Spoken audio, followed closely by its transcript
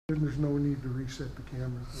There's no need to reset the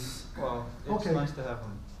camera. Well, it's Okay. nice to have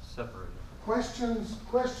them separated. Questions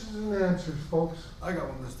and answers, folks. I got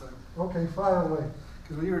one this time. Okay, fire away.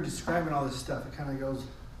 Because when you were describing all this stuff, it kind of goes,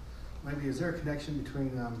 maybe is there a connection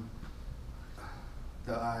between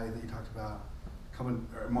the eye that you talked about coming,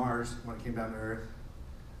 or Mars when it came down to Earth?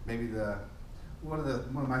 Maybe one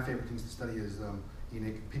of my favorite things to study is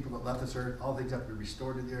people that left this Earth, all things have to be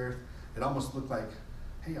restored to the Earth. It almost looked like,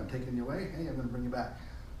 hey, I'm taking you away. Hey, I'm going to bring you back.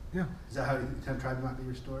 Yeah. Is that how the 10 tribes might be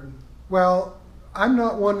restored? Well, I'm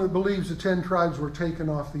not one that believes the 10 tribes were taken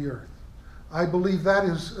off the earth. I believe that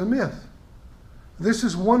is a myth. This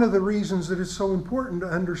is one of the reasons that it's so important to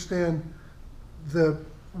understand the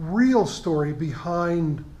real story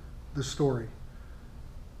behind the story.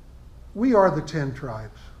 We are the 10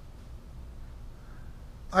 tribes.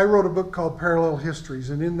 I wrote a book called Parallel Histories,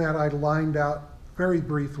 and in that I lined out very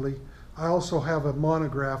briefly. I also have a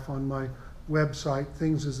monograph on my website,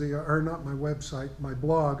 Things as They Are, or not my website, my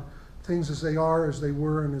blog, Things as They Are, As They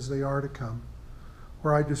Were, and As They Are to Come,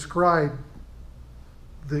 where I describe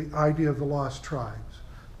the idea of the lost tribes.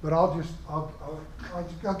 But I'll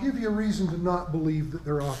give you a reason to not believe that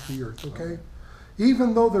they're off the earth, okay?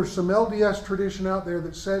 Even though there's some LDS tradition out there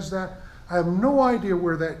that says that, I have no idea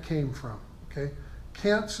where that came from, okay?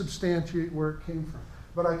 Can't substantiate where it came from.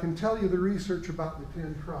 But I can tell you the research about the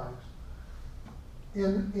 10 tribes.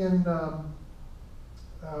 In the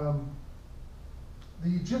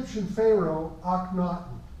Egyptian pharaoh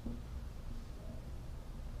Akhenaten,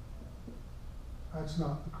 that's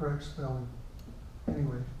not the correct spelling.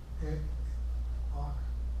 Anyway,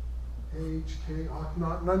 A-H-K,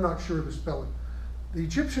 Akhenaten, I'm not sure of the spelling. The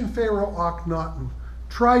Egyptian pharaoh Akhenaten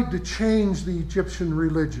tried to change the Egyptian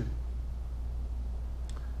religion.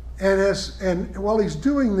 And while he's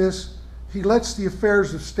doing this, he lets the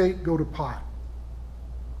affairs of state go to pot.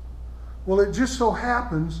 Well, it just so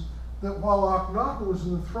happens that while Akhenaten was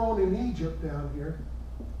enthroned in Egypt down here,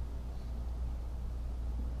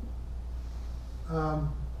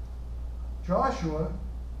 Joshua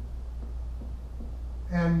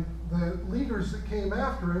and the leaders that came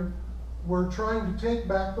after him were trying to take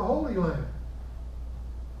back the Holy Land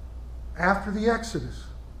after the Exodus.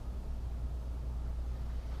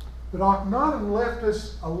 But Akhenaten left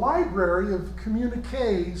us a library of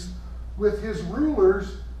communiques with his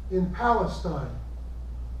rulers in Palestine,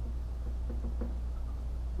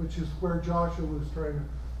 which is where Joshua was trying to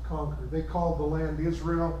conquer. They called the land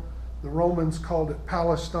Israel. The Romans called it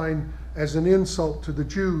Palestine as an insult to the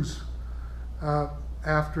Jews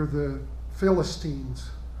after the Philistines.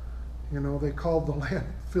 You know, they called the land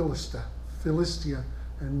Philistia,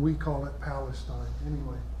 and we call it Palestine.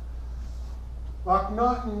 Anyway,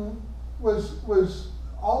 Akhenaten was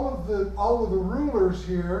all of the rulers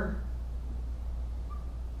here.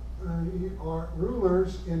 Our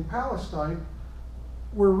rulers in Palestine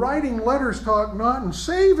were writing letters to Akhenaten,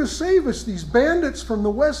 save us, these bandits from the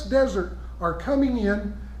West Desert are coming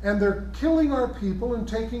in and they're killing our people and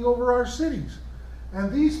taking over our cities.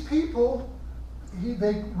 And these people,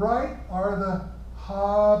 they write, are the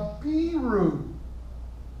Habiru,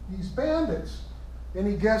 these bandits.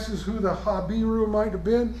 Any guesses who the Habiru might have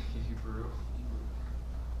been? Hebrew.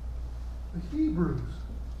 The Hebrews.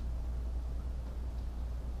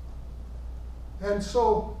 And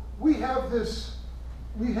so we have this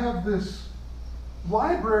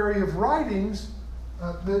library of writings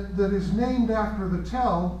that is named after the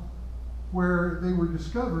Tel where they were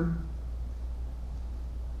discovered,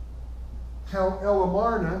 Tel El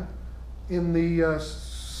Amarna, in the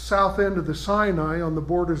south end of the Sinai on the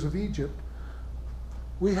borders of Egypt.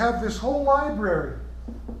 We have this whole library,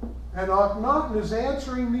 and Akhenaten is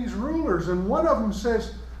answering these rulers, and one of them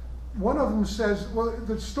says, well,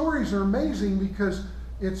 the stories are amazing because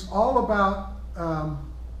it's all about, now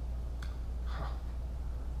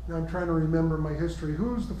I'm trying to remember my history.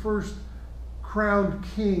 Who's the first crowned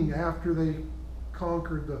king after they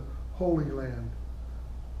conquered the Holy Land?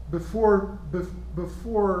 Before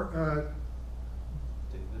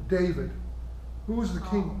David. Who was the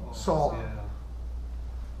king? Saul. Yeah.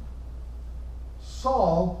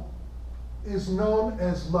 Saul is known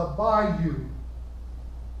as Labayu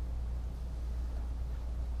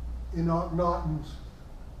in Akhenaten's.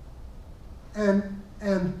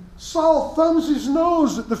 And Saul thumbs his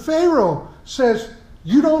nose at the Pharaoh, says,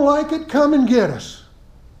 "You don't like it? Come and get us."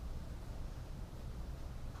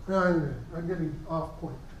 I'm getting off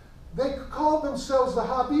point. They called themselves the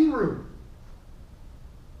Habiru.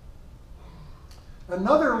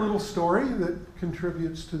 Another little story that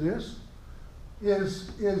contributes to this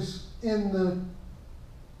is in the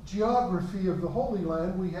geography of the Holy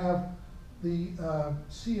Land. We have the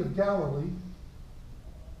Sea of Galilee,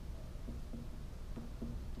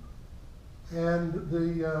 and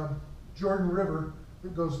the Jordan River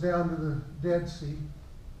that goes down to the Dead Sea.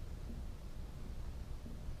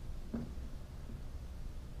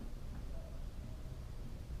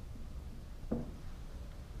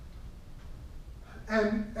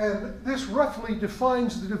 And this roughly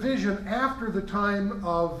defines the division after the time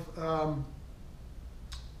of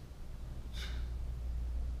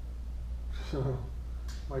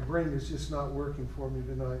my brain is just not working for me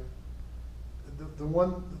tonight. The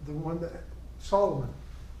one that Solomon.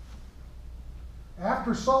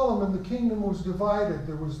 After Solomon, the kingdom was divided.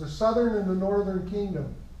 There was the southern and the northern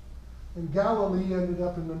kingdom, and Galilee ended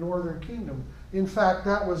up in the northern kingdom. In fact,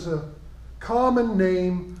 that was a common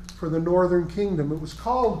name for the northern kingdom. It was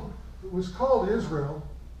called Israel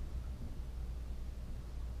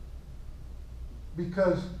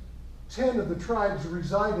because 10 of the tribes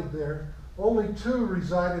resided there. Only 2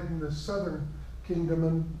 resided in the southern kingdom,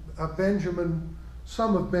 and Benjamin,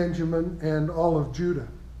 some of Benjamin, and all of Judah.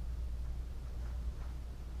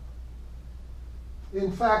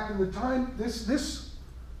 In fact, in the time, this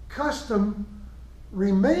custom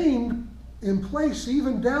remained in place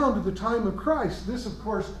even down to the time of Christ. This, of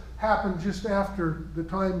course, happened just after the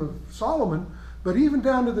time of Solomon, but even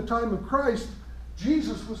down to the time of Christ,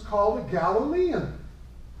 Jesus was called a Galilean.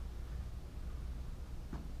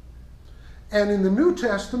 And in the New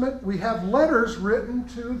Testament, we have letters written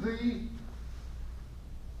to the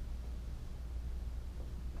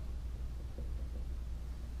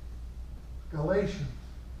Galatians.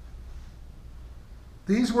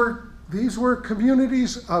 These were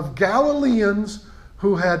communities of Galileans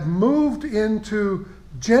who had moved into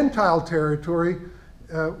Gentile territory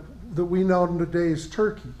that we know today as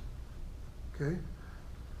Turkey. Okay?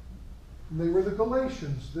 And they were the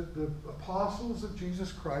Galatians that the apostles of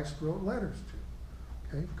Jesus Christ wrote letters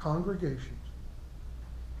to. Okay? Congregations.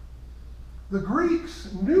 The Greeks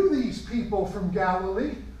knew these people from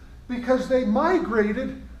Galilee because they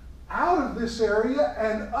migrated out of this area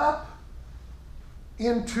and up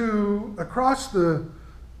across the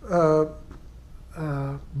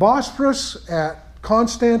Bosphorus at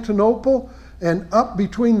Constantinople and up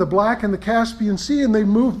between the Black and the Caspian Sea, and they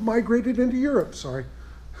migrated into Europe. Sorry.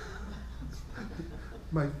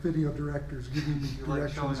 My video director's giving me You like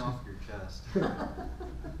directions. showing off your chest.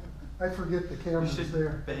 I forget the camera's You should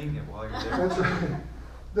there. bang it while you're there. That's right.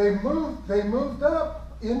 They moved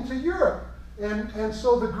up into Europe. And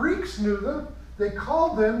so the Greeks knew them. They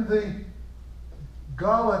called them the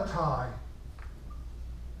Galatai.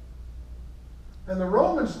 And the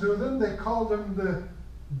Romans knew them. They called them the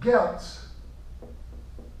Celts.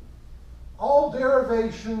 All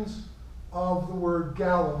derivations of the word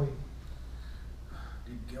Galilee.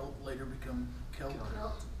 Did Gelt later become Celt?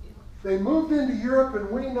 They moved into Europe, and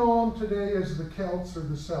we know them today as the Celts or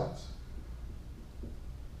the Celts.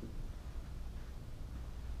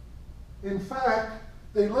 In fact,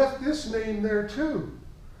 they left this name there too.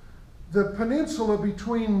 The peninsula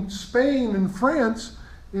between Spain and France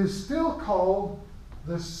is still called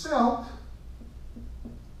the Celt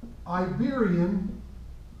Iberian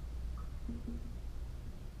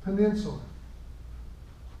Peninsula.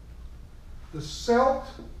 The Celt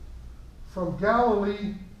from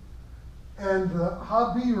Galilee and the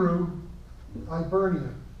Habiru,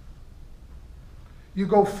 Ibernia. You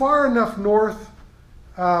go far enough north,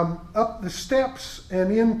 up the steppes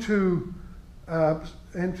and into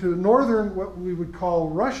northern, what we would call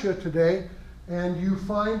Russia today, and you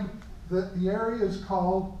find that the area is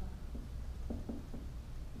called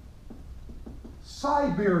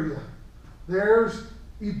Siberia. There's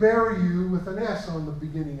Iberiu with an S on the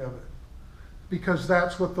beginning of it, because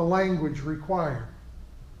that's what the language required.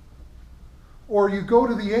 Or you go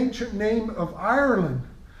to the ancient name of Ireland.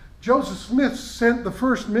 Joseph Smith sent the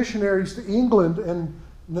first missionaries to England and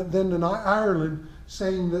then to Ireland,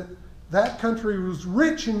 saying that that country was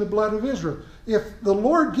rich in the blood of Israel. If the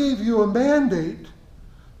Lord gave you a mandate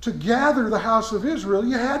to gather the house of Israel,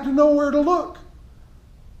 you had to know where to look.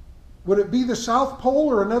 Would it be the South Pole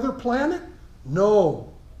or another planet?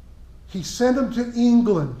 No. He sent them to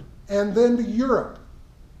England and then to Europe.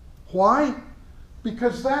 Why?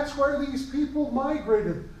 Because that's where these people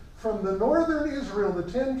migrated. From the northern Israel, the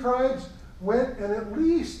 10 tribes went in at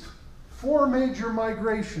least 4 major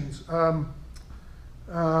migrations. I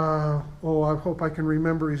hope I can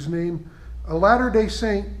remember his name. A Latter-day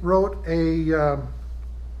Saint wrote a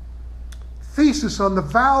thesis on the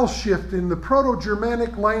vowel shift in the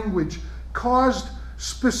Proto-Germanic language caused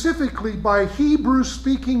specifically by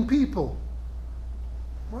Hebrew-speaking people.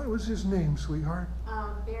 What was his name, sweetheart?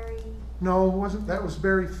 Barry. No, it wasn't. That was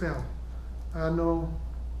Barry Fell. No.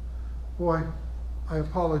 Boy, I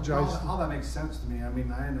apologize. All that makes sense to me. I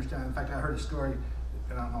mean, I understand. In fact, I heard a story,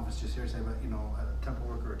 and I don't know if it's just hearsay, but a temple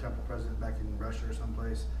worker or a temple president back in Russia or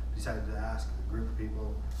someplace decided to ask a group of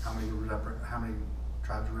people how many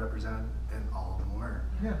tribes were represented, and all of them were.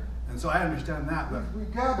 Yeah. And so I understand that, but We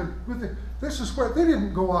gathered with it. This is where they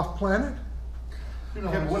didn't go off planet. You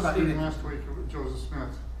know, Yeah, but what about Enoch? last week, Joseph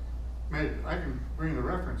Smith made, I can bring the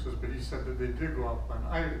references, but he said that they did go off planet.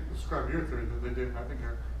 I describe your theory that they didn't. I think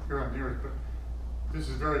you're on yours, but this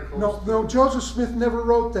is very close. No, Joseph Smith never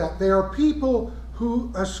wrote that. There are people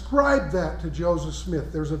who ascribe that to Joseph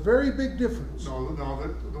Smith. There's a very big difference. No,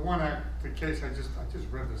 the one act, the case, I just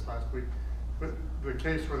read this last week, but the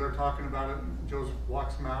case where they're talking about it, Joseph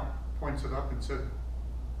walks them out, points it up and said,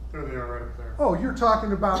 there they are right up there. Oh, you're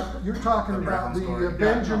talking about The Brown the story.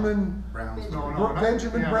 Benjamin. Brown's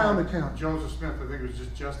Benjamin Brown account. Joseph Smith, I think, was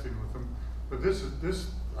just jesting with them. But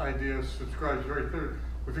this idea subscribes very clear.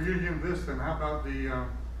 If you're going to give this, then how about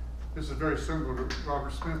this is very similar to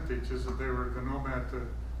Robert Smith teaches that they were the nomad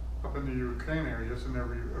up in the Ukraine areas, and they're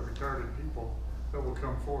retarded people that will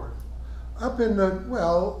come forth. Up in the,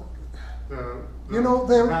 well, The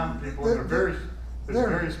they're mountain people, they're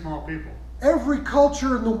very small people. every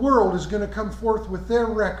culture in the world is going to come forth with their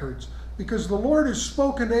records because the Lord has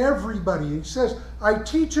spoken to everybody. He says, I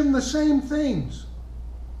teach them the same things.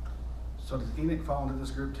 So does Enoch fall into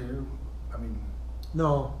this group too? I mean,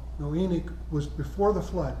 No, Enoch was before the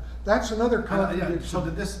flood. That's another contradiction. so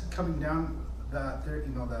did this coming down, that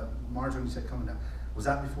Mars when you said coming down, was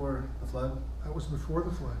that before the flood? That was before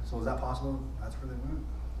the flood. So is that possible? That's where they went?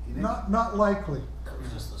 Enoch? Not likely. That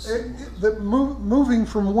was just the Moving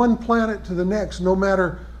from one planet to the next, no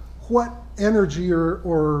matter what energy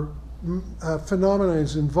or phenomenon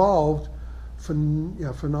is involved,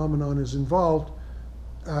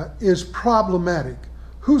 is problematic.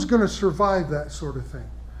 Who's going to survive that sort of thing?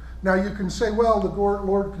 Now you can say, well, the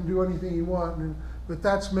Lord can do anything He wants, but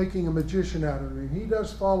that's making a magician out of him. He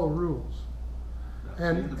does follow rules.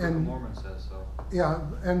 Even the Book of Mormon says so. Yeah,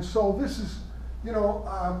 and so this is,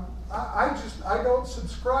 I don't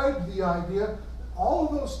subscribe to the idea. All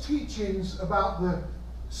of those teachings about the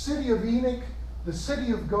city of Enoch, the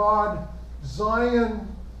city of God,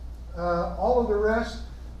 Zion, all of the rest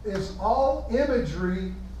is all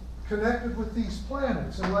imagery connected with these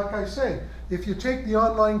planets. And like I say, if you take the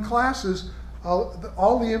online classes,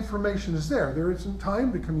 all the information is there. There isn't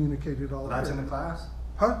time to communicate it all. That's in the class?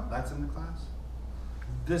 Huh? That's in the class?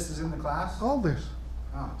 This is in the class? All this.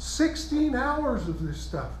 Oh. 16 hours of this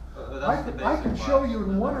stuff. That's the I basic can show class, you in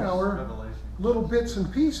and then 1 there's hour Revelation. little bits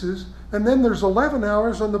and pieces, and then there's 11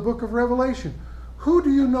 hours on the book of Revelation. Who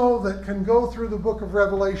do you know that can go through the book of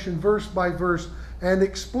Revelation verse by verse and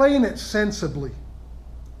explain it sensibly?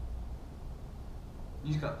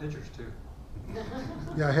 You've got pictures too.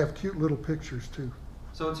 Yeah, I have cute little pictures too.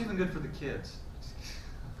 So it's even good for the kids.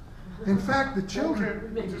 In fact, the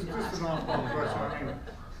children. Okay, just an off-ball question. I mean,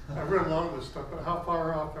 I've read a lot of this stuff, but how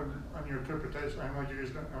far off on your interpretation? I know you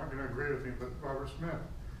guys aren't going to agree with me, but Robert Smith,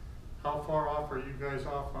 how far off are you guys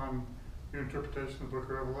off on your interpretation of the Book of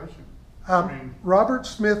Revelation? Robert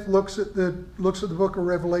Smith looks at the book of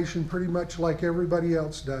Revelation pretty much like everybody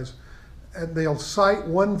else does. And they'll cite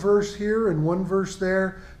one verse here and one verse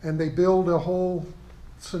there, and they build a whole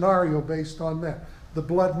scenario based on that. The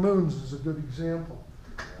blood moons is a good example.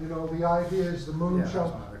 The idea is the moon Yeah, that's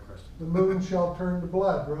another question. the moon shall turn to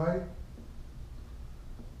blood, right?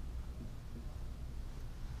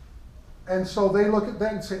 And so they look at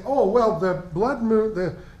that and say, oh, well, the blood moon,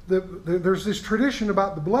 there's this tradition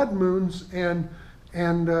about the blood moons, and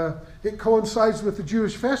it coincides with the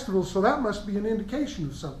Jewish festivals, so that must be an indication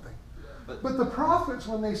of something. But the prophets,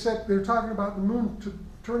 when they said they're talking about the moon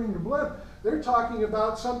turning to blood, they're talking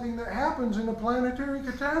about something that happens in a planetary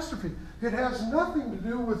catastrophe. It has nothing to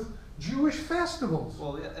do with Jewish festivals.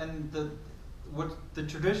 Well, yeah, and the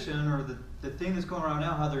tradition or the thing that's going around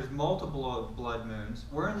now, how there's multiple blood moons.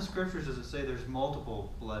 Where in the scriptures does it say there's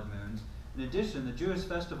multiple blood moons? In addition, the Jewish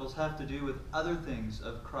festivals have to do with other things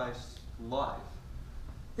of Christ's life.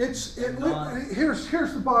 Here's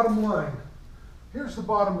the bottom line. Here's the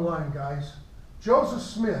bottom line, guys. Joseph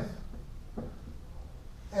Smith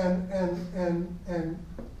and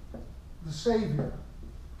the Savior,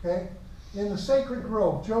 okay? In the sacred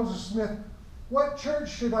grove, Joseph Smith, what church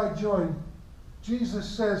should I join? Jesus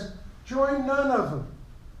says, join none of them.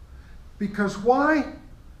 Because why?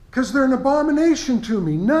 Because they're an abomination to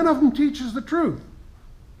me. None of them teaches the truth.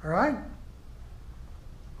 All right?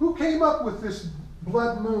 Who came up with this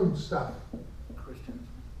blood moon stuff? Christians.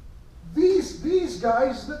 These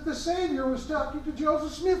guys that the Savior was talking to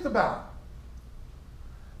Joseph Smith about.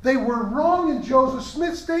 They were wrong in Joseph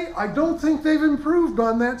Smith's day. I don't think they've improved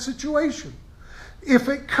on that situation. If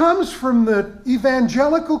it comes from the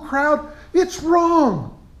evangelical crowd, it's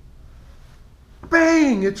wrong.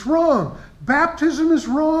 Bang, it's wrong. Baptism is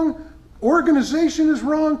wrong. Organization is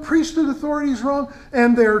wrong. Priesthood authority is wrong.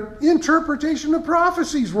 And their interpretation of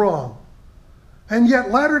prophecy is wrong. And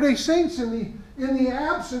yet Latter-day Saints, in the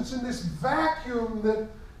absence, in this vacuum that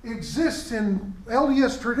exists in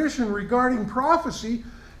LDS tradition regarding prophecy,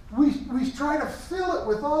 we try to fill it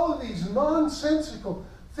with all of these nonsensical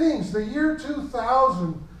things. The year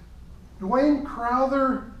 2000, Dwayne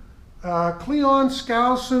Crowther, Cleon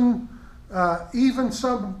Skousen, even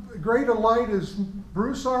some great a light as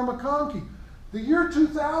Bruce R. McConkie. The year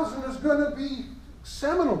 2000 is going to be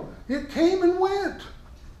seminal. It came and went.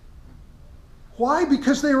 Why?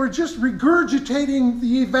 Because they were just regurgitating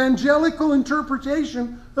the evangelical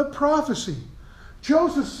interpretation of prophecy.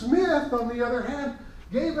 Joseph Smith, on the other hand,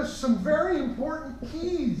 gave us some very important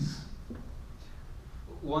keys.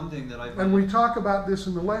 One thing that I've... And we talk about this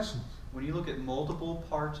in the lessons. When you look at multiple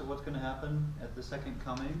parts of what's going to happen at the second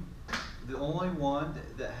coming, the only one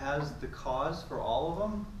that has the cause for all of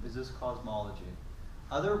them is this cosmology.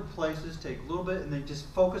 Other places take a little bit and they just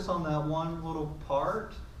focus on that one little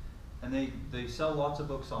part, and they sell lots of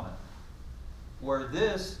books on it. Where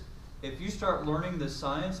this, if you start learning the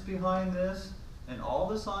science behind this, and all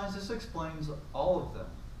the science, this explains all of them,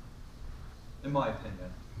 in my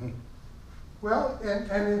opinion. Well,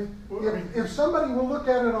 and if somebody will look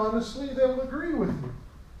at it honestly, they'll agree with you.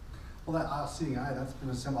 Well, that all-seeing eye, that's been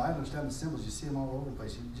a symbol. I understand the symbols. You see them all over the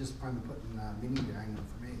place. You just find them putting meaning behind them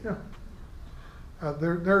for me. Yeah.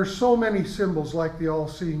 There are so many symbols like the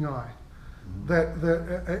all-seeing eye.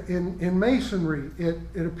 That in Masonry,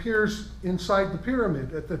 it appears inside the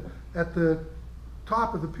pyramid, at the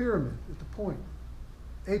top of the pyramid, at the point.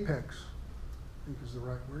 Apex, I think is the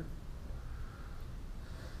right word.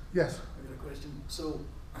 Yes? I got a question. So,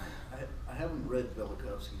 I haven't read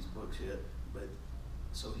Velikovsky's books yet, but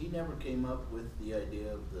so he never came up with the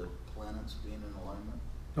idea of the planets being in alignment?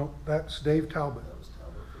 No, that's Dave Talbot. That was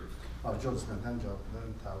Talbot first. Oh, Joseph Smith, then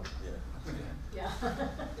Talbot. Yeah.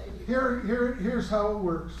 Yeah. Here's how it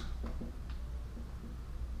works.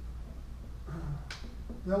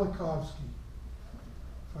 Velikovsky.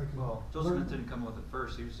 If I can Well, Joseph learn- Smith didn't come with it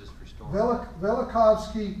first, he was just restoring.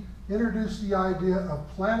 Velikovsky introduced the idea of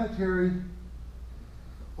planetary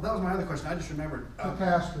Well, that was my other question. I just remembered.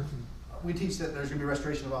 catastrophe. We teach that there's going to be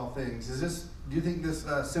restoration of all things. Do you think this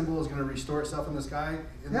symbol is going to restore itself in the sky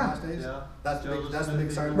in the Yeah. last days? Yeah. That's the big, Joseph that's the Smith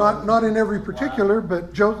big sign. figured Not in every particular,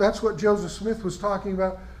 but that's what Joseph Smith was talking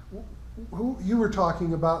about. Who you were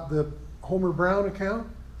talking about, the Homer Brown account?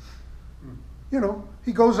 You know,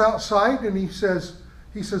 he goes outside and he says,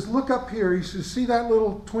 look up here. He says, see that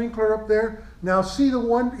little twinkler up there? Now see the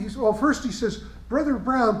one, first he says, Brother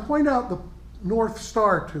Brown, point out the North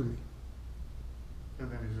Star to me.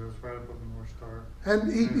 And then he goes right up on the North Star.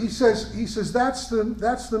 And he says, that's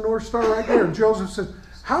the North Star right there. And Joseph says,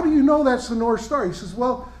 how do you know that's the North Star? He says,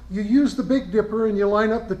 well, you use the Big Dipper and you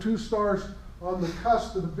line up the two stars on the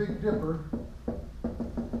cusp of the Big Dipper.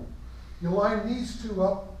 You line these two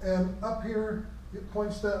up, and up here it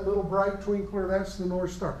points that little bright twinkler, that's the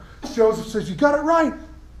North Star. Joseph says, you got it right.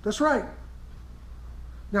 That's right.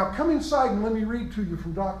 Now come inside and let me read to you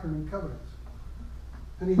from Doctrine and Covenants.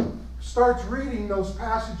 And he starts reading those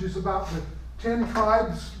passages about the 10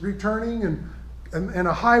 tribes returning, and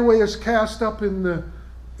a highway is cast up in the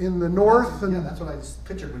north, and that's what I just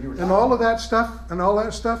pictured when you were talking. and all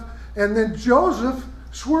that stuff. And then Joseph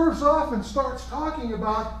swerves off and starts talking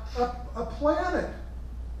about a planet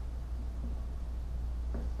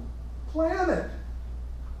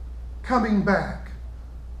coming back.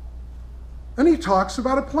 And he talks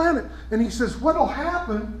about a planet. And he says, what'll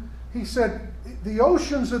happen, he said, the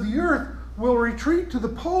oceans of the earth will retreat to the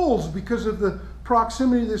poles because of the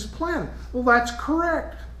proximity of this planet. Well, that's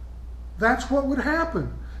correct. That's what would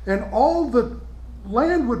happen. And all the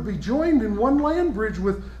land would be joined in one land bridge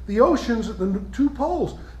with the oceans at the two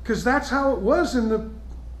poles, because that's how it was in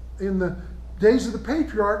the days of the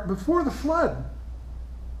patriarch before the flood.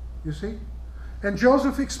 You see? And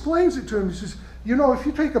Joseph explains it to him. He says, you know, if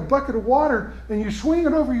you take a bucket of water and you swing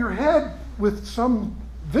it over your head with some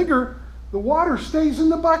vigor, the water stays in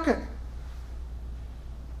the bucket.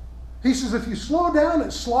 He says, if you slow down,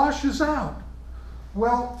 it sloshes out.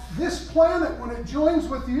 Well, this planet, when it joins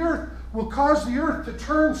with the earth, will cause the earth to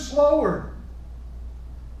turn slower.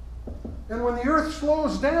 And when the earth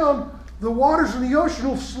slows down, the waters in the ocean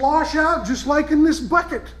will slosh out just like in this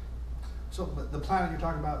bucket. So the planet you're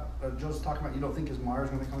talking about, Joseph's talking about, you don't think is Mars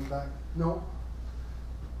when it comes back? No.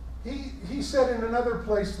 He said in another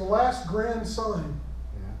place, the last grand sign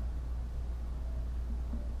Yeah.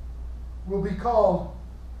 will be called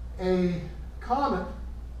a comet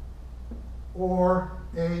or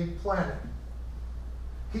a planet.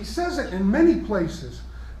 He says it in many places.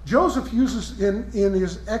 Joseph uses in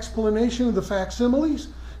his explanation of the facsimiles,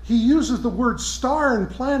 he uses the word star and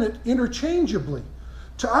planet interchangeably.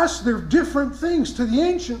 To us, they're different things. To the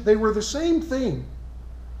ancient, they were the same thing.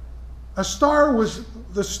 A star was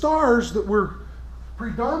the stars that were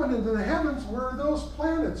predominant in the heavens were those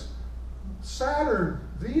planets, Saturn,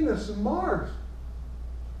 Venus, and Mars.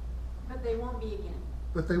 But they won't be again.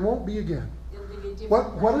 But they won't be again. It'll be a different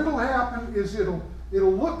What planet. it'll happen is it'll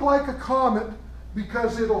look like a comet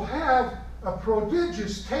because it'll have a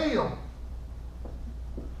prodigious tail.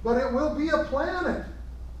 But it will be a planet.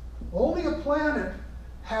 Only a planet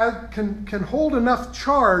can hold enough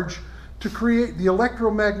charge to create the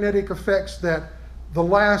electromagnetic effects that the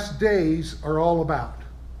last days are all about.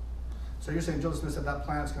 So you're saying Joseph Smith said that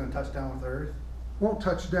planet's going to touch down with Earth? Won't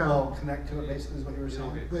touch down. Well, connect to it basically is what you were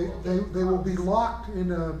saying? They will be locked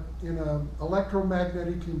in a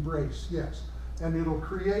electromagnetic embrace, yes. And it'll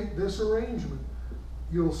create this arrangement.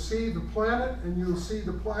 You'll see the planet and you'll see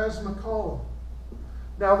the plasma column.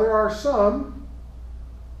 Now there are some,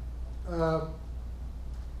 a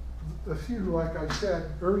few, like I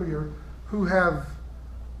said earlier, who have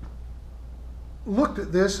looked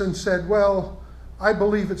at this and said, well, I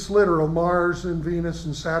believe it's literal. Mars and Venus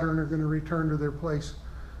and Saturn are going to return to their place.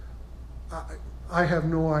 I have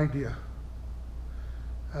no idea.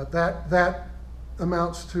 That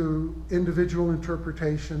amounts to individual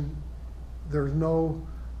interpretation. There's no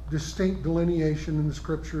distinct delineation in the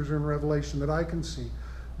scriptures or in Revelation that I can see.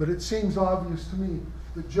 But it seems obvious to me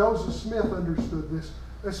that Joseph Smith understood this,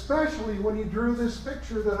 especially when he drew this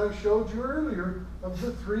picture that I showed you earlier of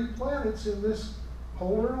the three planets in this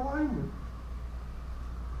polar alignment.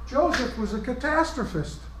 Joseph was a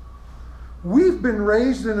catastrophist. We've been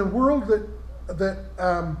raised in a world that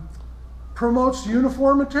promotes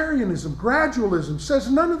uniformitarianism, gradualism,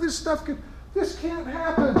 says none of this stuff this can't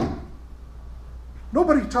happen.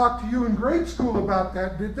 Nobody talked to you in grade school about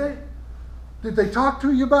that, did they? Did they talk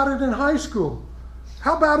to you about it in high school?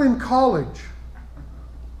 How about in college?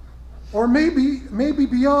 Or maybe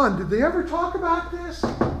beyond. Did they ever talk about this?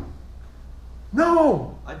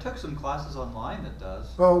 No. I took some classes online that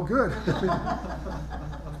does. Oh, good.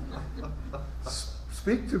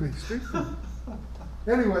 Speak to me.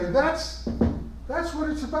 Anyway, that's what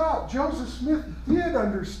it's about. Joseph Smith did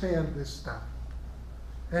understand this stuff.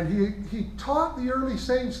 And he taught the early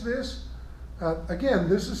saints this. Again,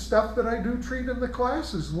 this is stuff that I do treat in the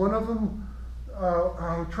classes. One of them,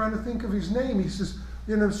 I'm trying to think of his name. He says,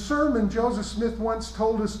 in a sermon, Joseph Smith once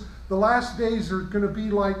told us the last days are going to be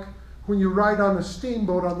like when you ride on a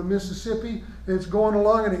steamboat on the Mississippi, and it's going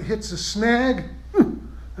along and it hits a snag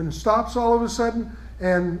and stops all of a sudden,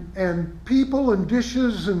 and people and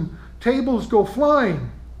dishes and tables go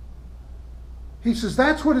flying. He says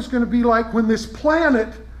that's what it's going to be like when this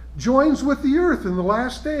planet joins with the earth in the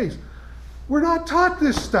last days. We're not taught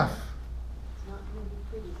this stuff. It's not going to be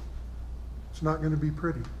pretty. It's not going to be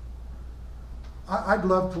pretty. I'd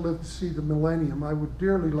love to live to see the millennium. I would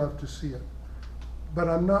dearly love to see it. But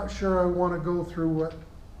I'm not sure I want to go through what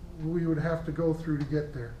we would have to go through to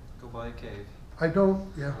get there. Go buy a cave. I don't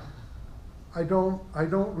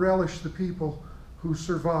relish the people who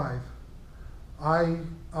survive. I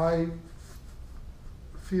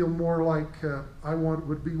feel more like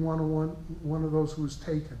would be one of those who was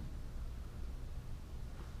taken.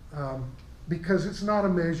 Because it's not a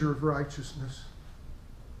measure of righteousness.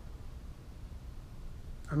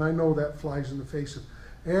 And I know that flies in the face of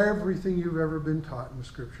everything you've ever been taught in the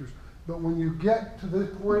scriptures. But when you get to the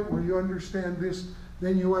point where you understand this,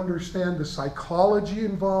 then you understand the psychology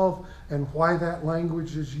involved and why that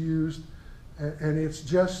language is used. And it's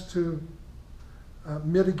just to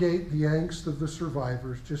mitigate the angst of the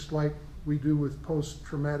survivors, just like we do with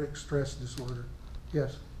post-traumatic stress disorder.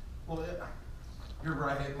 Yes? Well, you're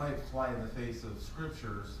right, it might fly in the face of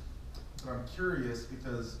scriptures, but I'm curious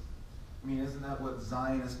because, I mean, isn't that what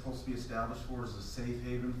Zion is supposed to be established for, as a safe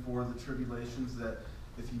haven for the tribulations, that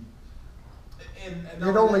if you...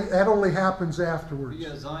 That only happens afterwards. But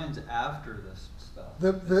yeah, Zion's after this stuff.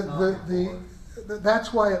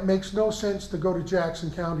 That's why it makes no sense to go to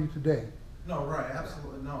Jackson County today. No, right,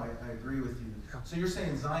 absolutely, no, I agree with you. Yeah. So you're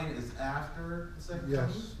saying Zion is after the second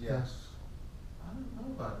Yes, coming? yes. I don't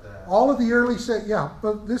know about that. All of the early say, yeah,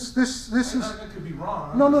 but this is. I could be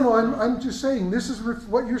wrong. No. I'm just saying this is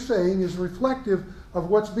what you're saying is reflective of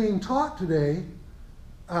what's being taught today,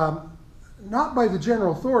 not by the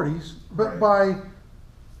general authorities, but Right.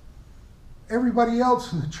 everybody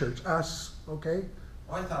else in the church, us, okay?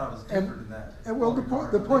 Well, I thought it was And- different than that. And well, the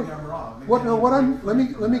regard, point, but maybe I'm wrong. Maybe what, I no, need what to I'm, break let me,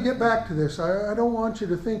 free from let me that. get back to this. I don't want you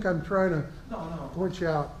to think I'm trying to No. point you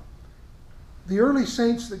out. The early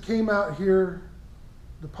saints that came out here,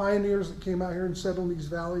 the pioneers that came out here and settled in these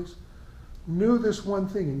valleys, knew this one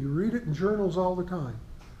thing, and you read it in journals all the time.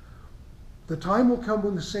 The time will come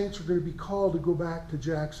when the saints are going to be called to go back to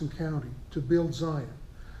Jackson County to build Zion.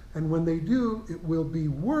 And when they do, it will be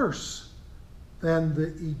worse than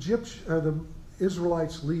the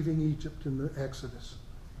Israelites leaving Egypt in the Exodus.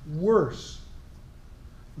 Worse.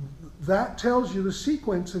 That tells you the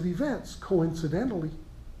sequence of events, coincidentally.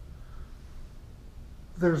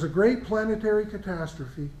 There's a great planetary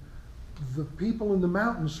catastrophe. The people in the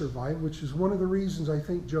mountains survive, which is one of the reasons I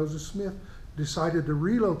think Joseph Smith decided to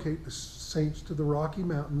relocate the saints to the Rocky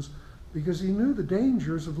Mountains, because he knew the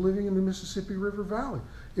dangers of living in the Mississippi River Valley.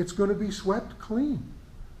 It's going to be swept clean.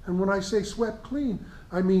 And when I say swept clean,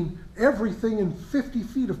 I mean everything in 50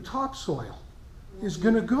 feet of topsoil is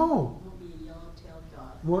going to go. Will be a yellow-tailed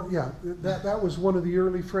dog. Well, yeah, that was one of the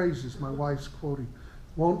early phrases my wife's quoting.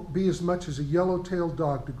 Won't be as much as a yellow-tailed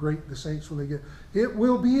dog to greet the saints when they get. It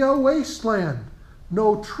will be a wasteland.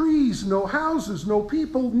 No trees, no houses, no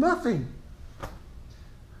people, nothing.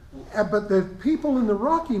 But the people in the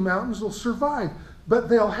Rocky Mountains will survive. But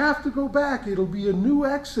they'll have to go back. It'll be a new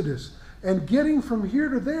exodus. And getting from here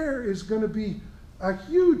to there is going to be a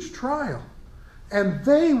huge trial. And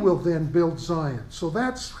they will then build Zion. So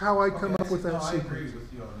that's how I come up with that I sequence. agree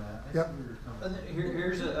with you on that. I Yep. see where you're coming from.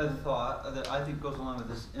 Here's a thought that I think goes along with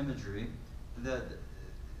this imagery, that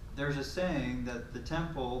there's a saying that the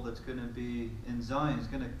temple that's going to be in Zion is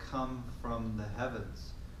going to come from the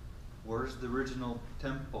heavens. Where's the original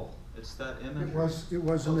temple? It's that imagery. It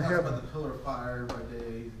was So in it the talks about heaven. the pillar of fire by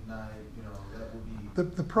day, night, that will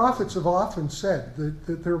be. The prophets have often said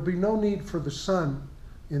that there will be no need for the sun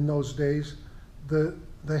in those days.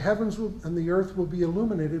 The heavens and the earth will be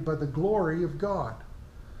illuminated by the glory of God.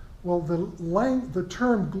 Well, the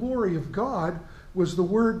term glory of God was the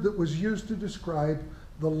word that was used to describe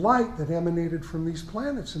the light that emanated from these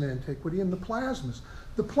planets in antiquity and the plasmas.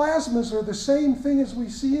 The plasmas are the same thing as we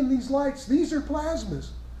see in these lights. These are plasmas.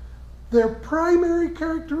 Their primary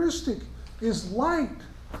characteristic is light.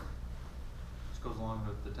 This goes along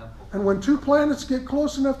with the temple. And when two planets get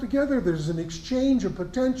close enough together, there's an exchange of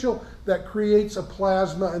potential that creates a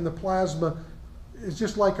plasma, and the plasma is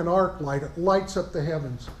just like an arc light. It lights up the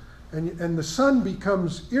heavens. And the sun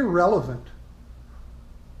becomes irrelevant.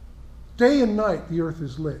 Day and night, the earth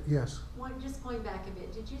is lit, yes. Just going back a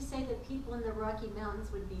bit, did you say that people in the Rocky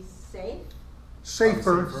Mountains would be safe?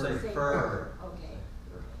 Safer. Safer. Okay.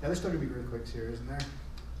 Yeah, there's still gonna be earthquakes here, isn't there?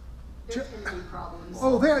 There's gonna be problems.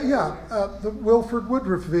 Oh, the Wilford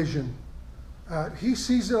Woodruff vision. He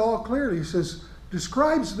sees it all clearly. He says,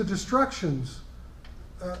 describes the destructions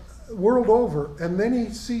world over. And then he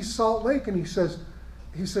sees Salt Lake and he says,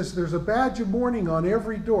 there's a badge of mourning on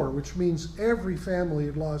every door, which means every family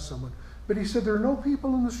had lost someone. But he said there are no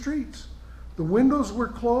people in the streets. The windows were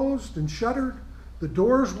closed and shuttered. The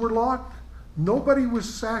doors were locked. Nobody was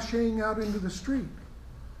sashaying out into the street.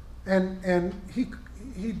 And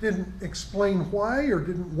he didn't explain why or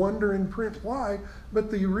didn't wonder in print why,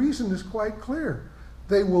 but the reason is quite clear.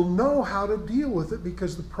 They will know how to deal with it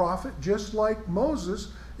because the prophet, just like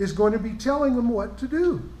Moses, is going to be telling them what to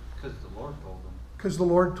do. Because the Lord told them. Because the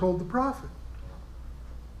Lord told the prophet.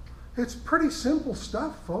 It's pretty simple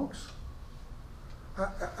stuff, folks.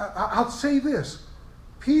 I'll say this.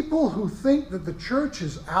 People who think that the church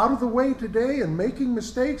is out of the way today and making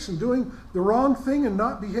mistakes and doing the wrong thing and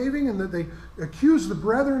not behaving, and that they accuse the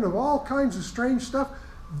brethren of all kinds of strange stuff,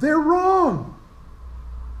 they're wrong.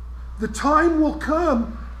 The time will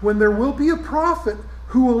come when there will be a prophet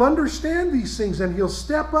who will understand these things, and he'll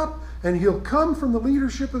step up and he'll come from the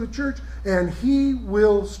leadership of the church and he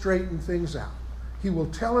will straighten things out. He will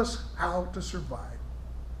tell us how to survive.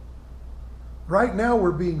 Right now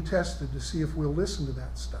we're being tested to see if we'll listen to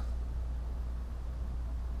that stuff.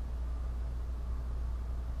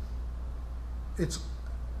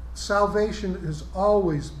 Salvation has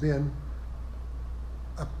always been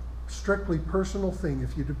a strictly personal thing.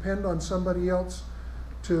 If you depend on somebody else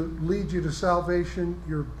to lead you to salvation,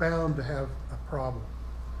 you're bound to have a problem.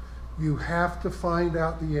 You have to find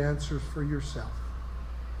out the answers for yourself.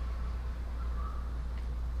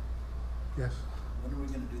 Yes? When are we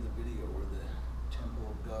gonna do the video where the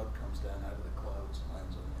temple of God comes down out of the clouds and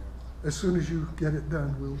lands on the earth? As soon as you get it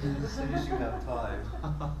done, we'll do As it. soon as you have time.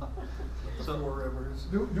 The So- four rivers.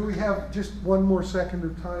 Do we have just one more second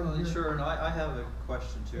of time? Well, here? sure, and I have a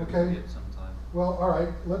question too. Okay. Maybe at some time. Well, all right,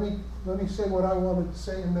 let me say what I wanted to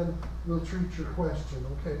say, and then we'll treat your question,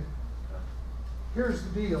 okay? Here's the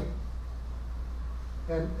deal.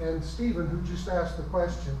 And Stephen, who just asked the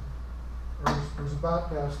question, or was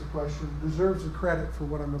about to ask the question, deserves the credit for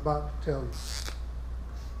what I'm about to tell you.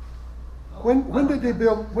 When did they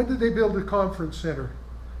build the conference center?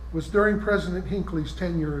 It was during President Hinckley's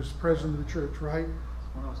tenure as president of the church, right?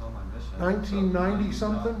 When I was on my mission. 1990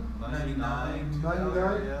 something? 99,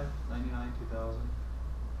 99? yeah, 99, 2000.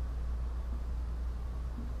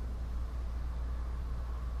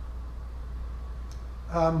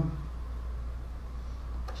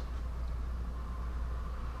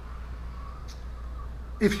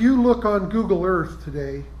 If you look on Google Earth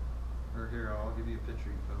today, Or here, I'll give you a picture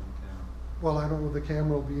you can put on the camera. well, I don't know if the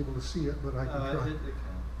camera will be able to see it, but I can try. It can.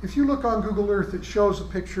 If you look on Google Earth, it shows a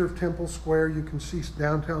picture of Temple Square. You can see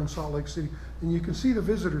downtown Salt Lake City, and you can see the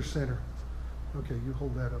visitor center. Okay, you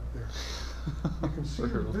hold that up there. You can see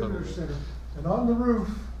the visitor center. And on the roof,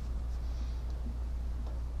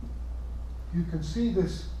 you can see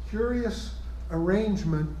this curious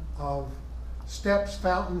arrangement of steps,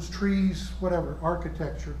 fountains, trees, whatever,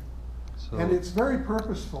 architecture. And it's very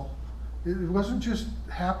purposeful. It wasn't just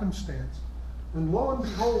happenstance. And lo and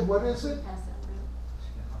behold, what is it? Pass that room.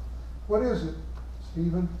 What is it,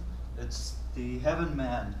 Stephen? It's the heaven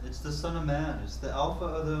man. It's the Son of Man. It's the Alpha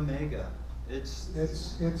of the Omega. It's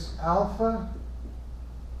Alpha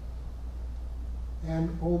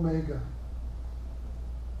and Omega.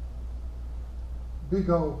 Big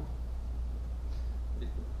O.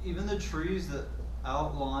 even the trees that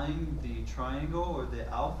outline the triangle or the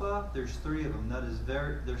alpha. There's 3 of them.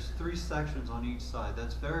 There's 3 sections on each side.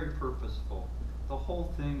 That's very purposeful. The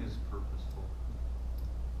whole thing is purposeful.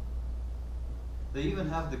 They even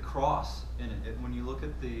have the cross in it. When you look at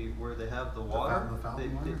where they have the water,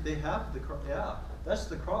 they have the cross. Yeah, that's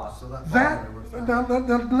the cross. So Now,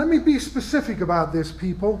 let me be specific about this,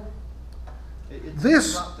 people.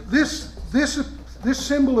 This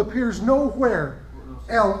symbol appears nowhere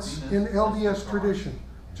else in LDS tradition.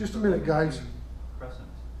 Just a minute, guys.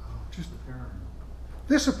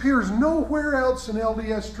 This appears nowhere else in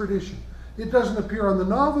LDS tradition. It doesn't appear on the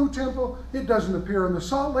Nauvoo temple. It doesn't appear on the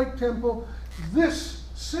Salt Lake temple. This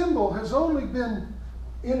symbol has only been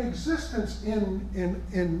in existence in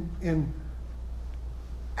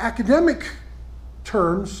academic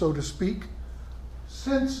terms, so to speak,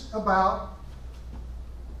 since about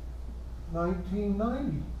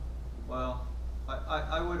 1990. Well,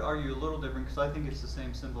 I would argue a little different because I think it's the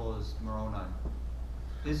same symbol as Moroni.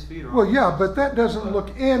 His feet are. Well, yeah, but that doesn't look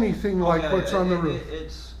anything like what's on the roof.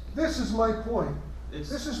 It's This is my point.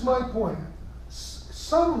 This is my point.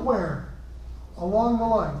 Somewhere along the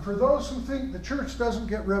line, for those who think the church doesn't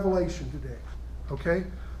get revelation today, okay?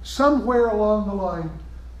 Somewhere along the line,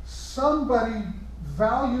 somebody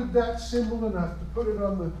valued that symbol enough to put it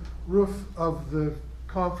on the roof of the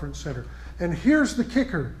conference center. And here's the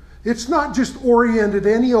kicker. It's not just oriented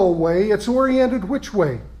any old way. It's oriented which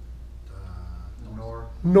way? north.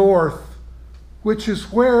 North, which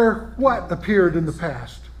is where what appeared in the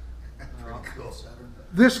past?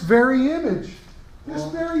 This very image. This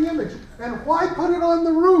very image. And why put it on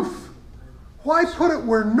the roof? Why put it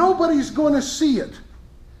where nobody's going to see it?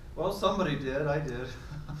 Well, somebody did. I did.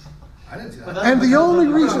 I didn't see that. And the only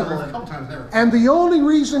reason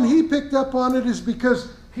reason he picked up on it is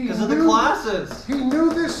because he Because of the classes. He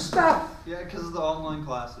knew this stuff. Yeah, because of the online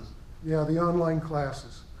classes. Yeah, the online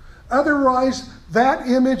classes. Otherwise, that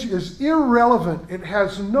image is irrelevant. It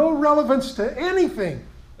has no relevance to anything.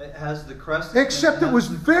 It has the crescent. Except it was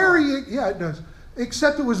it does.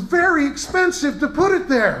 Except it was very expensive to put it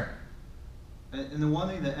there. And the one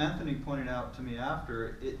thing that Anthony pointed out to me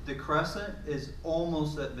after, the crescent is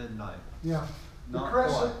almost at midnight. Yeah. The Not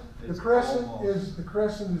crescent, quite. the It's crescent almost.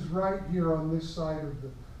 is right here on this side of the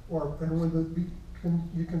orb, and when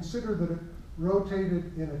you consider that it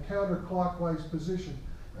rotated in a counterclockwise position,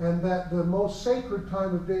 and that the most sacred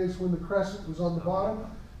time of day is when the crescent was on the bottom.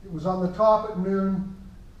 It was on the top at noon.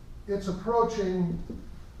 It's approaching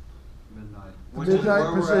Midnight. The Which is midnight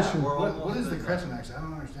where we're position. at. We're What almost is the midnight. crescent actually? I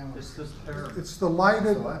don't understand what It's this pyramid. It's the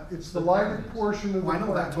lighted. So what? It's the lighted portion of the. Well, I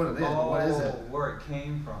know that's what it is, but what is it? Where it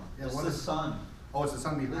came from. Yeah, It's what the is- sun. Oh, it's the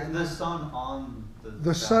sun behind The them? sun on the.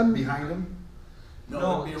 The sun Behind them?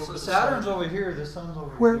 No, it'd be over the Saturn's sun. over here. The sun's over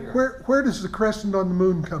Where here. where does the crescent on the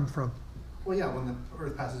moon come from? Well, yeah, when the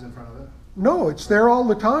Earth passes in front of it. No, it's there all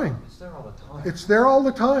the time. It's there all the time. It's there all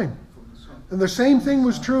the time. From the sun. And the same thing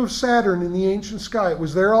was true of Saturn in the ancient sky. It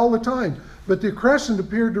was there all the time. But the crescent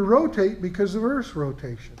appeared to rotate because of Earth's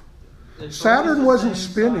rotation. It's Saturn always the wasn't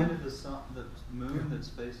same spinning. side of the sun, the moon that's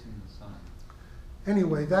facing the sun.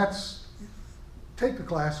 Anyway, Take the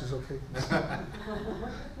classes, okay?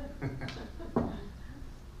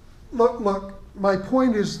 Look, my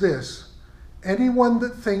point is this. Anyone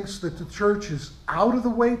that thinks that the church is out of the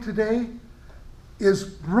way today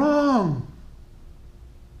is wrong.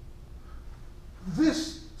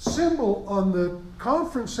 This symbol on the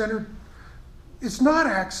conference center is not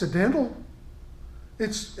accidental.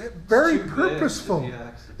 It's very Too big to purposeful. be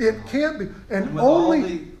accidental. It can't be. And with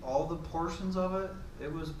only all the portions of it,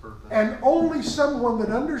 it was perfect. and only someone that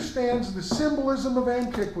understands the symbolism of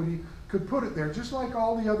antiquity could put it there, just like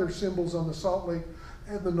all the other symbols on the Salt Lake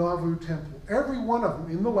and the Nauvoo Temple. Every one of them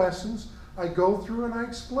in the lessons, I go through and I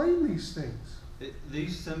explain these things.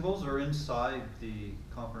 These symbols are inside the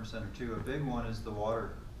conference center too. A big one is the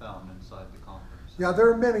water fountain inside the conference. Yeah, there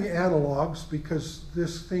are many analogs because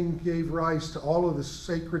this thing gave rise to all of the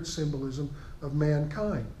sacred symbolism of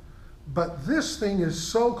mankind. But this thing is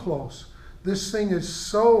so close, this thing is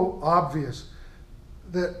so obvious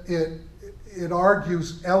that it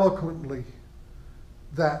argues eloquently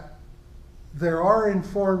that there are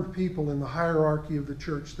informed people in the hierarchy of the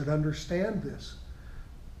church that understand this.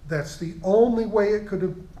 That's the only way it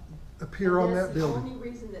could appear on that building. That's the only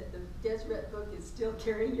reason that the Deseret book is still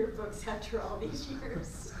carrying your books after all these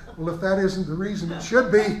years. Well, if that isn't the reason, it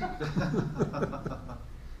should be.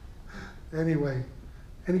 Anyway,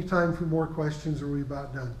 any time for more questions, or are we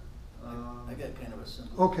about done? I got kind of a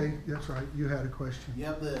simple. Okay, that's right. You had a question. You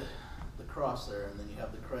have the cross there, and then you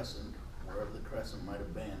have the crescent, wherever the crescent might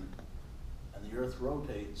have been, and the earth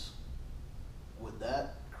rotates. Would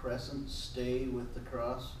that crescent stay with the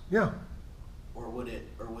cross? Yeah. Or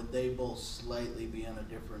would they both slightly be on a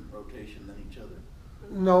different rotation than each other?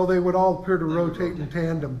 No, they would all appear to They would rotate in rotate.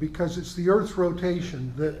 tandem because it's the Earth's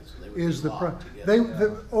rotation that Yeah, so they would is be the locked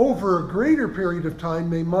together. over a greater period of time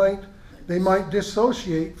they might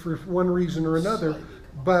dissociate for one reason or another,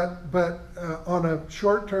 Slightly. but on a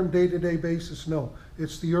short-term, day-to-day basis, no.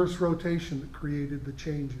 It's the Earth's rotation that created the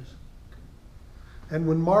changes. And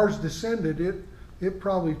when Mars descended, it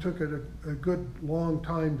probably took it a good long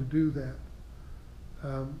time to do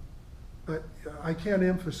that. But I can't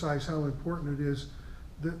emphasize how important it is.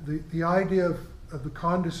 The idea of the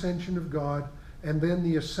condescension of God and then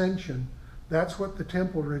the ascension, that's what the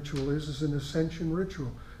temple ritual is an ascension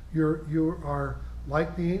ritual. You are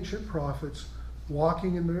like the ancient prophets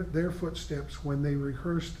walking in their footsteps when they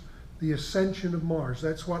rehearsed the ascension of Mars.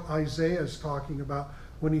 That's what Isaiah is talking about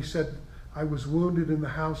when he said, I was wounded in the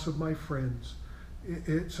house of my friends.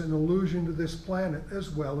 It's an allusion to this planet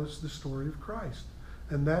as well as the story of Christ.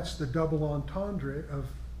 And that's the double entendre of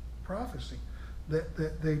prophecy,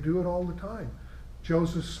 that they do it all the time.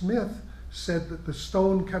 Joseph Smith said that the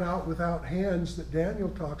stone cut out without hands that Daniel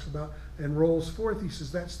talks about and rolls forth, he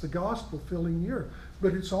says that's the gospel filling the earth.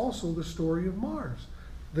 But it's also the story of Mars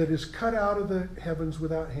that is cut out of the heavens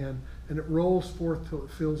without hand and it rolls forth till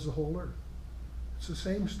it fills the whole earth. It's the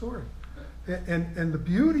same story. And the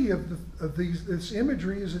beauty of this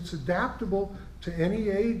imagery is it's adaptable to any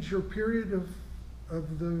age or period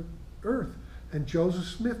of the earth. And Joseph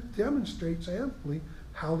Smith demonstrates amply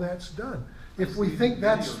how that's done. If we think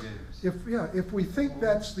that's if we think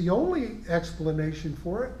that's the only explanation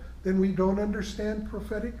for it, then we don't understand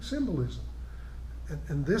prophetic symbolism.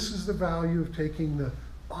 And this is the value of taking the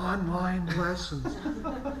online lessons.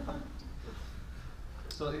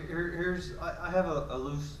 So I have a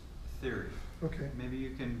loose theory. Okay. Maybe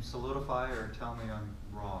you can solidify or tell me I'm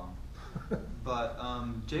wrong. But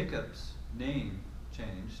Jacob's name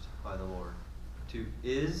changed by the Lord to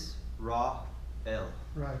Israel.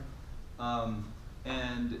 Right.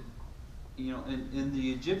 And you know, in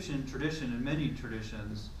the Egyptian tradition and many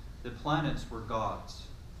traditions, the planets were gods.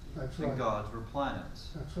 That's The right. gods were planets.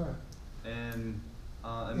 That's right. And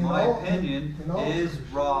in In my all- opinion, in all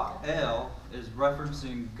Israel is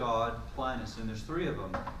referencing God planets, and there's 3 of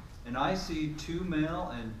them. And I see 2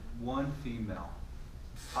 male and 1 female.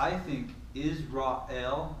 I think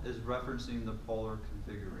Israel is referencing the polar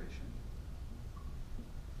configuration.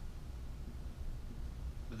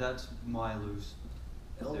 But that's my loose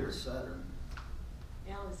El theory. is Saturn.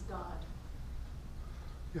 El is God.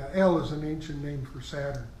 Yeah, El is an ancient name for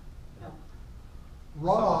Saturn. No.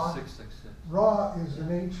 Ra, So 666. Ra is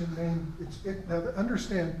an ancient name. Now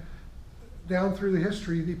understand, down through the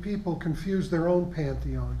history, the people confused their own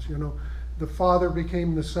pantheons. You know, the Father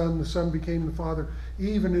became the Son became the Father.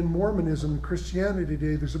 Even in Mormonism and Christianity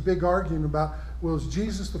today, there's a big argument about, well, is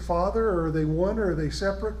Jesus the Father, or are they one, or are they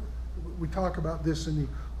separate? We talk about this in the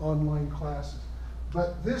online classes.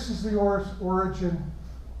 But this is the origin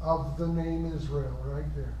of the name Israel, right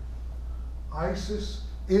there. Isis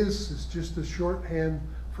is just a shorthand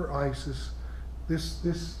for Isis. This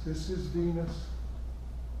is Venus.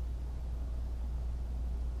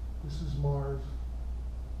 This is Mars.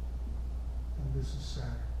 And this is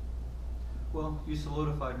Saturn. Well, you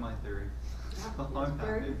solidified my theory. So I'm It's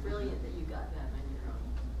very happy. brilliant that you got that on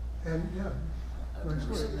your own. And yeah. I've Nice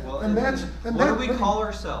never work. seen that. Well, And that's, and what that, do we call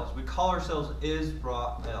ourselves? We call ourselves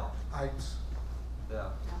Israel. Ites. Yeah.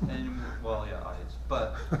 And well, yeah, ites.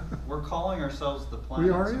 But we're calling ourselves the planets.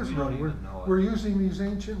 We are and Israel. We don't We're, even know we're it. using these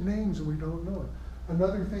ancient names and we don't know it.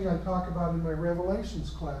 Another thing I talk about in my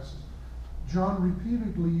Revelations classes, John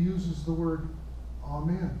repeatedly uses the word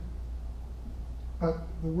Amen. But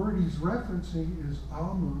the word he's referencing is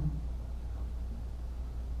Amun,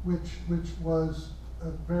 which was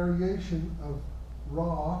a variation of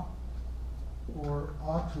Ra or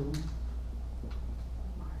Atum,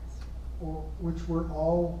 or which were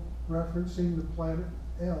all referencing the planet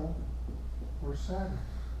El or Saturn.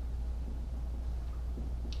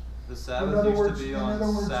 The In Sabbath other used words- to be in on other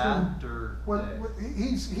words, Saturday.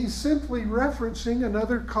 He's simply referencing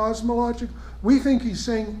another cosmological. We think he's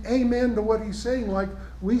saying amen to what he's saying, like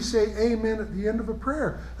we say amen at the end of a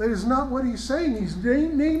prayer. That is not what he's saying. He's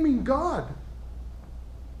naming God.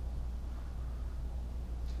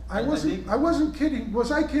 I wasn't kidding.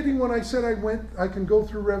 Was I kidding when I said I can go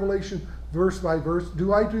through Revelation verse by verse?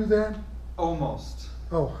 Do I do that? Almost.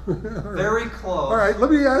 Oh, all right. Very close. All right,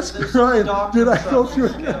 let me ask There's Ryan, doctrine did I go stuff through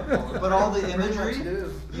you can't follow. But all the Pretty much imagery,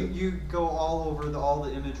 do. you go all over all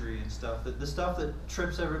the imagery and stuff. The stuff that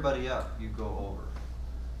trips everybody up, you go over.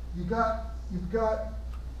 You've got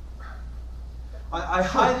I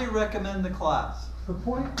highly recommend the class. the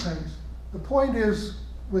point. Thanks. The point is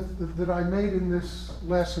that I made in this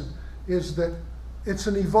lesson is that it's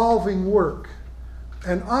an evolving work,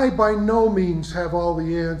 and I by no means have all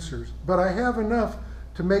the answers, but I have enough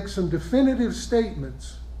to make some definitive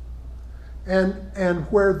statements. And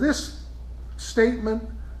where this statement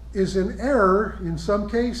is in error in some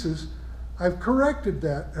cases, I've corrected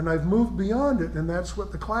that and I've moved beyond it, and that's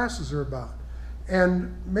what the classes are about.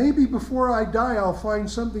 And maybe before I die, I'll find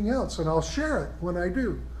something else and I'll share it when I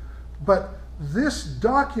do. But this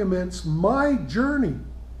documents my journey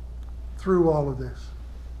through all of this.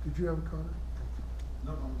 Did you have a comment?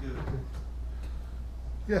 No, I'm good.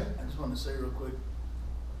 Yeah. I just want to say real quick,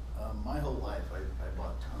 my whole life I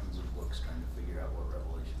bought tons of books trying to figure out what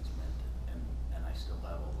Revelations meant, and I still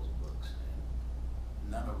have all those books,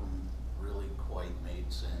 and none of them really quite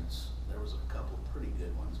made sense. There was a couple pretty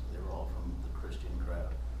good ones, but they were all from the Christian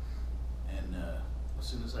crowd. And as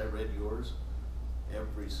soon as I read yours,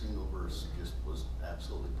 every single verse just was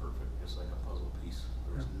absolutely perfect, just like a puzzle piece.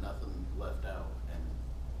 There was nothing left out, and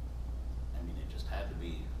I mean, it just had to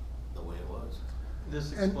be the way it was.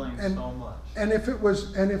 This And- explains and- so much. And if it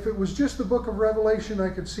was just the book of Revelation, I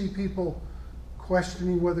could see people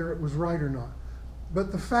questioning whether it was right or not.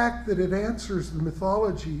 But the fact that it answers the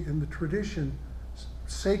mythology and the tradition,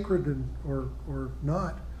 sacred or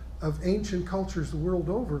not, of ancient cultures the world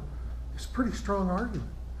over, is a pretty strong argument.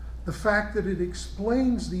 The fact that it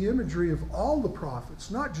explains the imagery of all the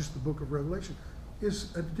prophets, not just the book of Revelation,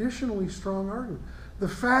 is additionally strong argument. The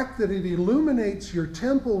fact that it illuminates your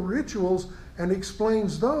temple rituals and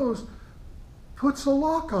explains those puts a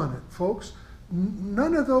lock on it, folks.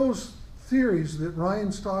 None of those theories that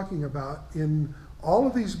Ryan's talking about in all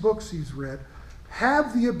of these books he's read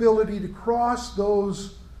have the ability to cross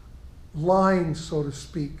those lines, so to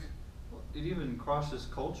speak. It even crosses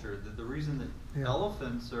culture. The reason that Yeah.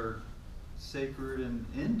 elephants are sacred in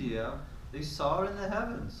India, they saw it in the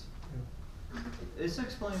heavens. This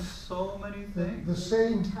explains so many things. The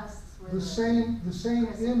same Tusks were the same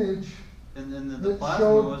image And then the that plasma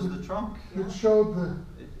showed was the- the trunk. that showed the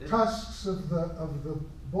It- tusks of the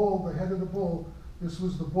bull, the head of the bull. This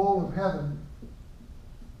was the bull of heaven.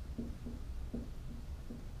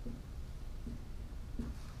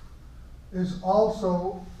 Is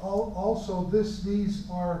also these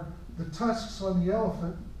are the tusks on the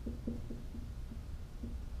elephant.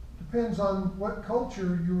 Depends on what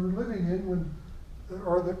culture you were living in when,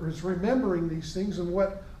 or that was remembering these things and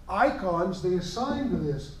what icons they assign to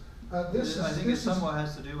this. I think it somewhat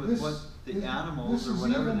has to do with this- what the this- animals this or is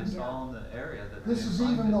whatever even- they saw in the area that This they is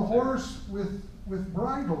assigned even it the to. horse with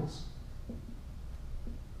bridles.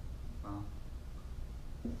 Well,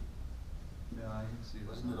 yeah, I can see that.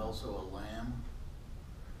 Wasn't it also a lamb?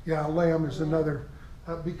 Yeah, a lamb is another,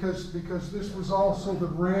 because this was also the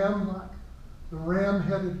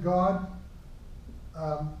ram-headed God.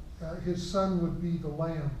 His son would be the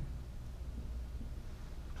lamb.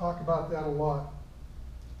 Talk about that a lot.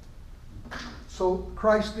 So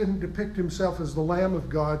Christ didn't depict himself as the Lamb of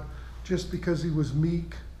God just because he was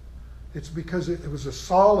meek. It's because it was a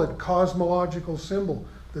solid cosmological symbol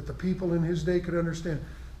that the people in his day could understand.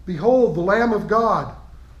 Behold, the Lamb of God.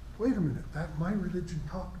 wait a minute, that my religion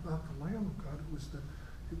talked about the Lamb of God.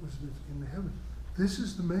 It was in the heavens. This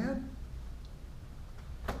is the man?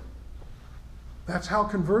 That's how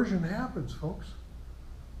conversion happens, folks.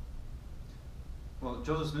 Well,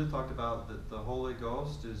 Joseph Smith talked about that the Holy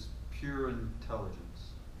Ghost is pure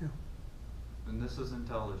intelligence. Yeah. And this is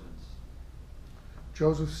intelligence.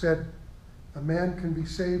 Joseph said, a man can be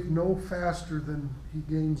saved no faster than he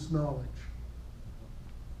gains knowledge.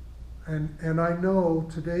 And I know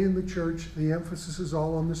today in the church, the emphasis is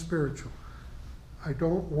all on the spiritual. I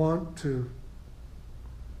don't want to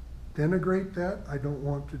denigrate that. I don't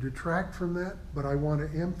want to detract from that, but I want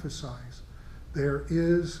to emphasize there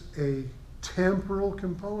is a temporal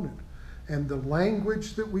component. And the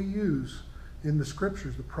language that we use in the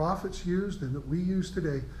scriptures, the prophets used and that we use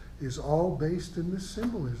today, is all based in this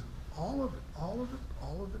symbolism. All of it, all of it,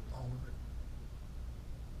 all of it, all of it.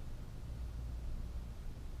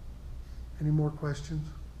 Any more questions?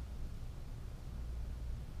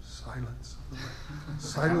 Silence.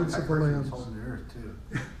 Silence of the lambs. Holding the earth too.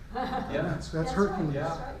 Yeah. That's Hercules. Right, Yeah.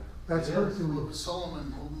 that's right. That's It is. Well, it Hercules. was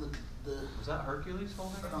Solomon holding the Was that Hercules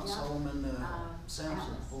holding it? not Yeah. Solomon, Samson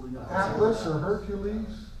Atlas. holding up. Atlas or Hercules,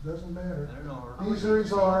 doesn't matter. I don't know. These are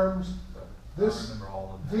his arms. I don't This remember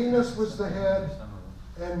all of them. Venus was the head, Some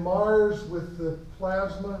of them. and Mars with the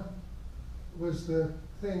plasma was the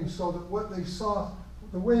thing. So that what they saw,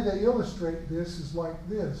 the way they illustrate this is like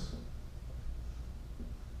this.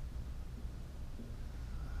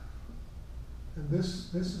 And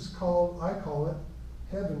this is called, I call it,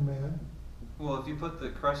 Heaven Man. Well, if you put the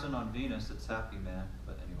crescent on Venus, it's Happy Man.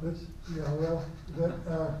 But anyways. Yeah,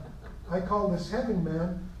 well, I call this Heaven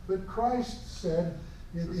Man, but Christ said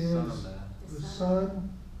it It's is the Son of Man. the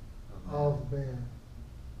Son of Man.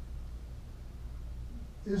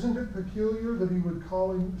 Isn't it peculiar that he would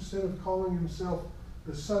call him, instead of calling himself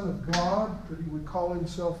the Son of God, that he would call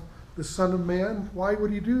himself the Son of Man? Why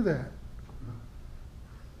would he do that?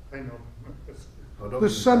 I know. The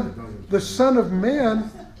Son of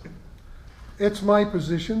Man, it's my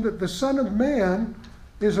position that the Son of Man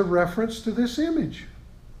is a reference to this image.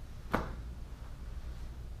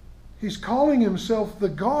 He's calling himself the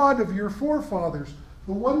God of your forefathers,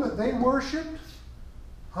 the one that they worshipped.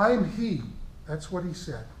 I am he. That's what he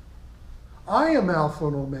said. I am Alpha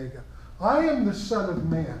and Omega. I am the Son of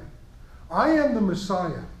Man. I am the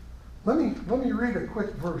Messiah. Let me read a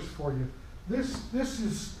quick verse for you. This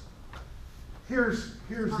is here's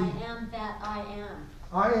I the am that I am.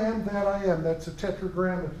 I am that I am. That's a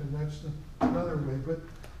tetragrammaton. That's another way.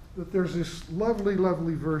 But there's this lovely,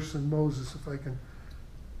 lovely verse in Moses, if I can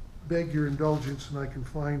beg your indulgence and I can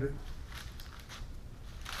find it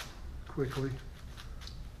quickly.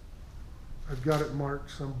 I've got it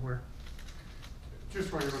marked somewhere.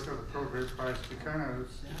 Just while you look at the probate price, you kind of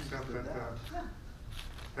accept that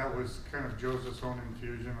that was kind of Joseph's own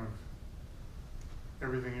infusion of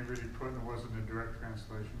everything he really put, and it wasn't a direct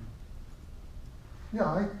translation.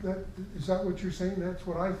 Yeah, is that what you're saying? That's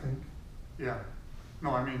what I think. Yeah.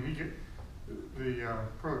 No, I mean, the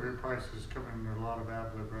probate price is coming under a lot of ad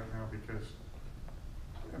lib right now because,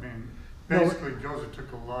 I mean, basically Joseph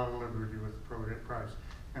took a lot of liberty with the probate price.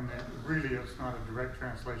 And really, it's not a direct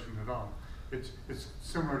translation at all. It's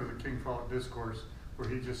similar to the King Follett Discourse, where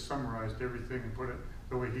he just summarized everything and put it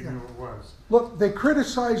the way he knew it was. Look, they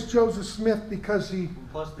criticized Joseph Smith because he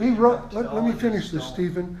wrote, let me finish this,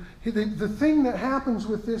 Stephen. The thing that happens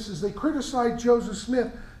with this is they criticized Joseph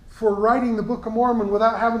Smith for writing the Book of Mormon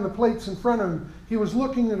without having the plates in front of him. He was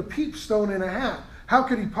looking at a peepstone in a hat. How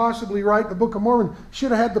could he possibly write the Book of Mormon?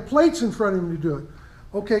 Should have had the plates in front of him to do it.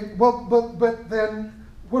 Okay, well, but then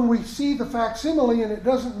when we see the facsimile and it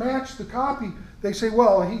doesn't match the copy, they say,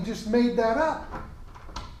 well, he just made that up.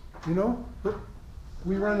 You know? But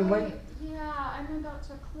we running late. Yeah, I'm about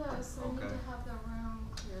to close, so I need Okay. to have the room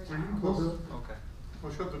cleared So you can out. close it. Okay.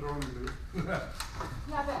 We'll shut the door and leave.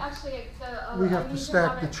 Yeah, but actually, We I have to need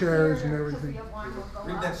stack have the it chairs and cleared, 'cause everything. the alarm will go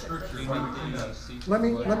Read off that if scripture. it's You on.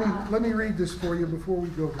 need to- Let me read this for you before we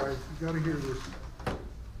go, guys. You got to hear this.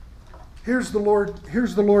 Here's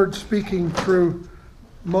the Lord speaking through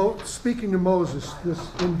speaking to Moses, this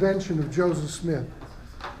invention of Joseph Smith.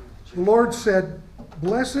 The Lord said,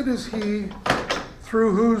 "Blessed is he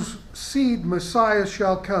through whose seed Messiah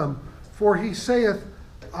shall come. For he saith,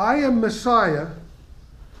 I am Messiah,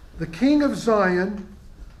 the King of Zion,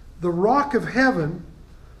 the rock of heaven,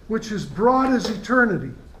 which is broad as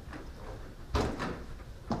eternity."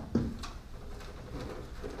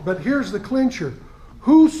 But here's the clincher.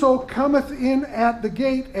 "Whoso cometh in at the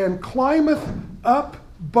gate and climbeth up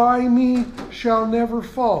by me shall never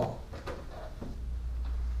fall."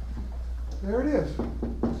 There it is.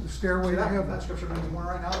 The stairway to That heaven. scripture means more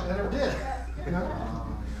right now than it ever did. Yeah,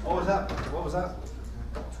 What was that? What was that?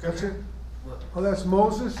 that's it. Oh, that's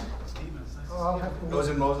Moses? Oh, I'll have to It was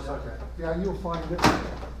in Moses, okay. Yeah, you'll find it.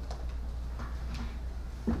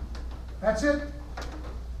 That's it.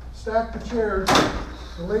 Stack the chairs.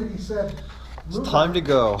 The lady said, It's "Move time on." to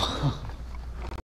go.